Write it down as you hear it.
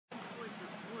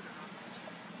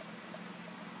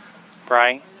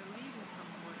Right.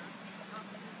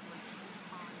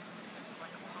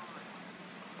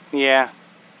 Yeah.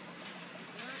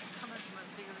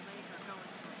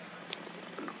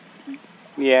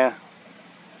 Yeah.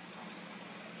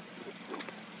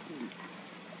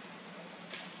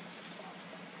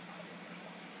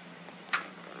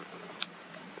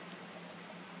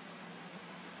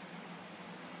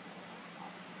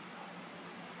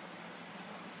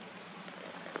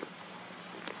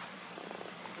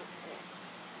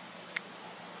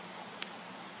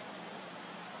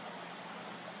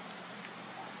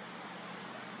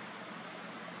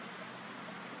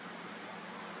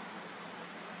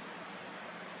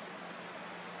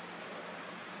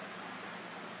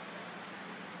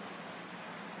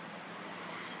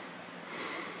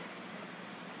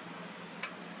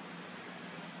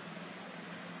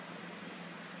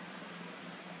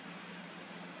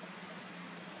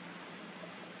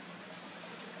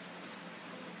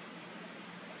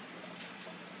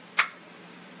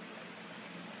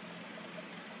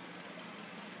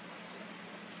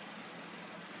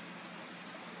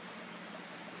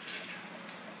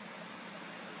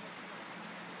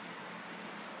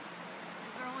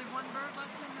 One bird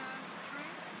left in the tree?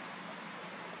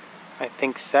 I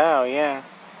think so, yeah.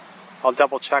 I'll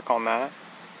double check on that.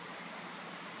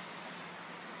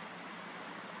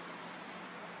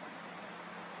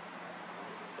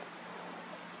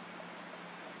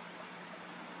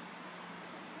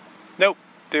 Nope,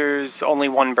 there's only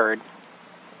one bird.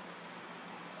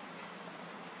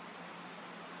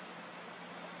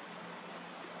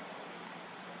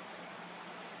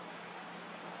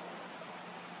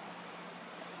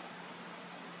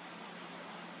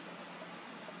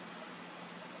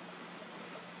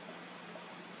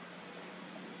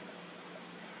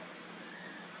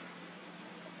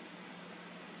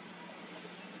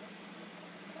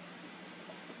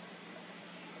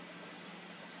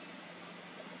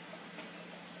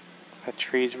 That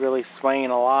tree's really swaying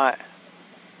a lot.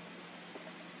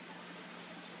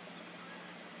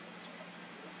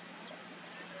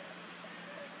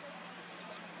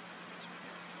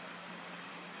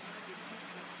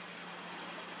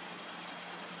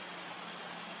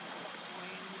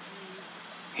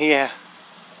 Yeah,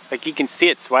 like you can see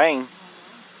it swaying.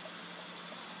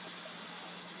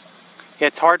 Yeah,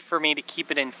 it's hard for me to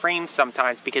keep it in frame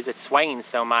sometimes because it's swaying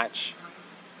so much.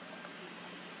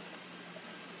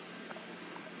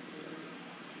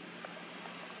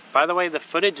 By the way, the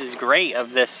footage is great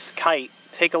of this kite.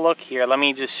 Take a look here. Let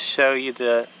me just show you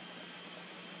the...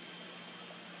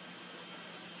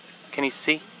 Can you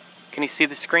see? Can you see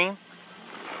the screen?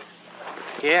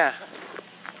 Yeah.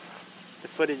 The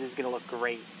footage is going to look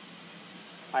great.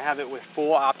 I have it with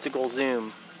full optical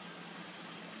zoom.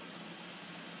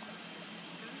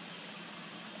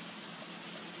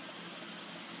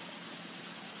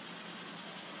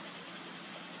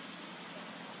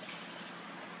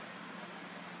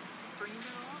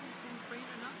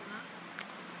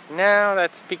 No,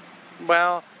 that's...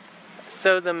 well,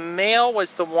 so the male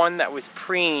was the one that was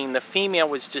preening. The female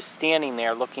was just standing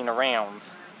there looking around.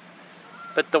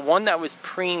 But the one that was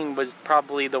preening was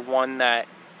probably the one that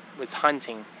was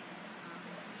hunting.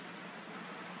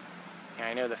 Yeah,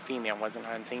 I know the female wasn't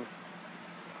hunting.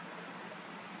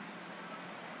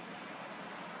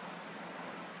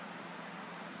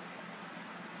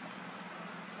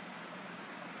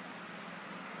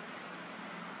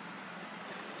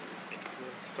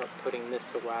 Let's start putting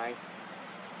this away.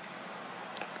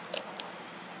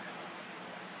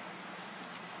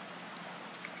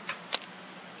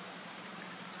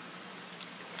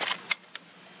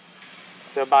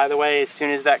 So by the way, as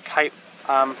soon as that kite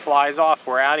flies off,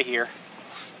 we're out of here.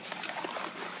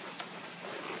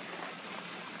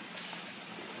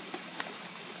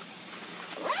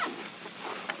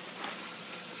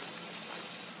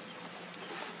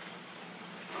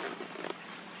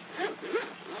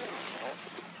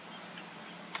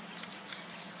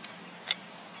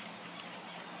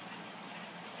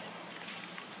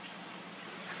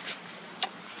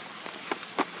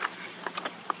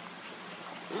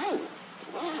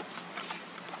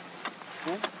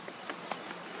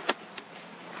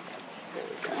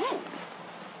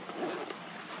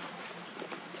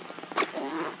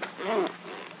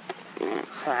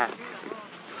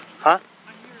 Huh?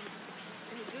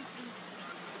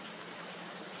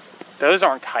 Those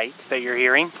aren't kites that you're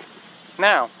hearing. No. No,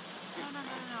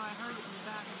 I heard it in the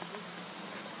back of the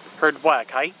distance. Heard what? A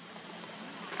kite?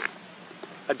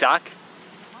 A duck?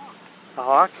 A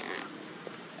hawk?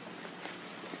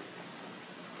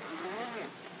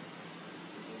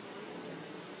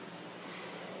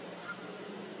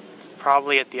 It's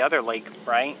probably at the other lake,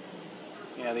 right?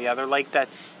 Yeah, the other lake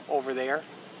that's over there.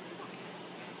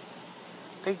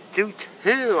 They do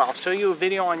too. I'll show you a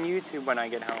video on YouTube when I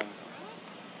get home.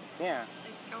 Yeah.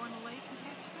 They go in the lake and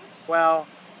catch fish? Well,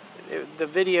 the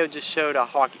video just showed a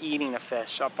hawk eating a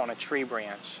fish up on a tree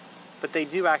branch. But they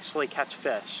do actually catch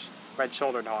fish,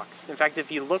 red-shouldered hawks. In fact,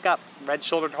 if you look up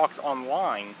red-shouldered hawks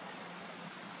online,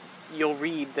 you'll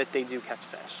read that they do catch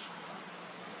fish.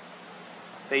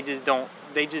 They just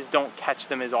don't catch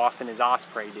them as often as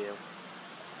osprey do.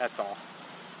 That's all.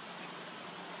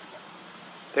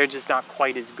 They're just not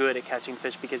quite as good at catching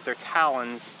fish because their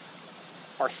talons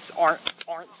aren't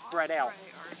spread out.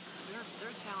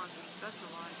 Their talons are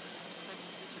specialized at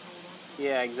catching fish and hold on to.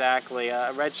 Yeah, exactly.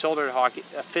 A red-shouldered hawk,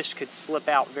 a fish could slip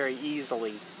out very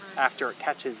easily after it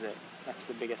catches it. That's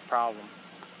the biggest problem.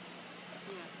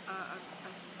 Yeah,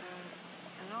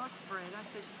 an osprey, that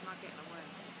fish is not getting away.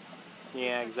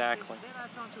 Yeah, exactly. They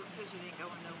latch onto a fish, it ain't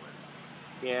going nowhere.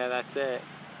 Yeah, that's it.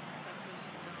 That fish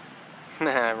is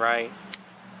done. Right.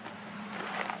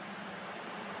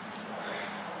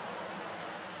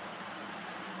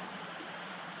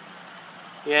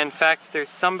 Yeah, in fact, there's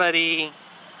somebody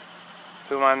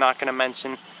whom I'm not going to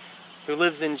mention who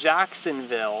lives in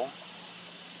Jacksonville.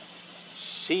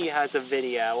 She has a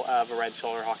video of a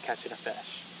red-shouldered hawk catching a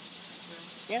fish.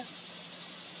 Yeah.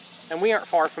 And we aren't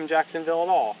far from Jacksonville at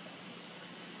all.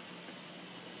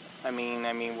 I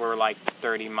mean, we're like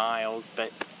 30 miles,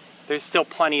 but there's still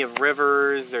plenty of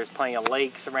rivers, there's plenty of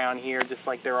lakes around here, just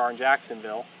like there are in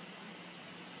Jacksonville.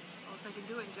 Well, if they can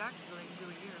do it in Jacksonville, they can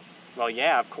do it here. Well,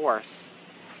 yeah, of course.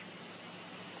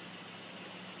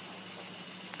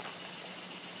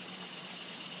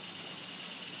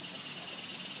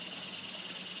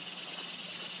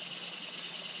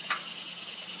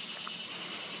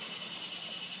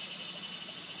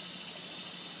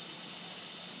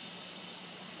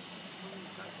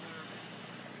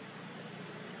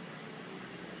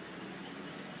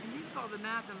 And you saw the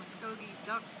map, the Muskogee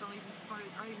ducks aren't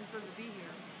even supposed to be here.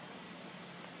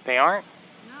 They aren't?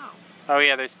 No. Oh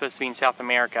yeah, they're supposed to be in South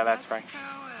America, that's right. Mexico,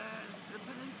 the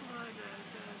peninsula,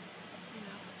 you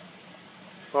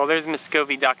know. Well, there's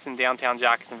Muscovy ducks in downtown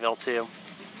Jacksonville too.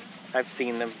 I've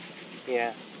seen them,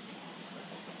 yeah.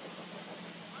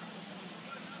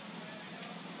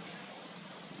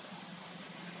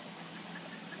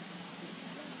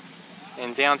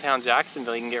 In downtown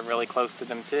Jacksonville, you can get really close to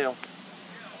them too.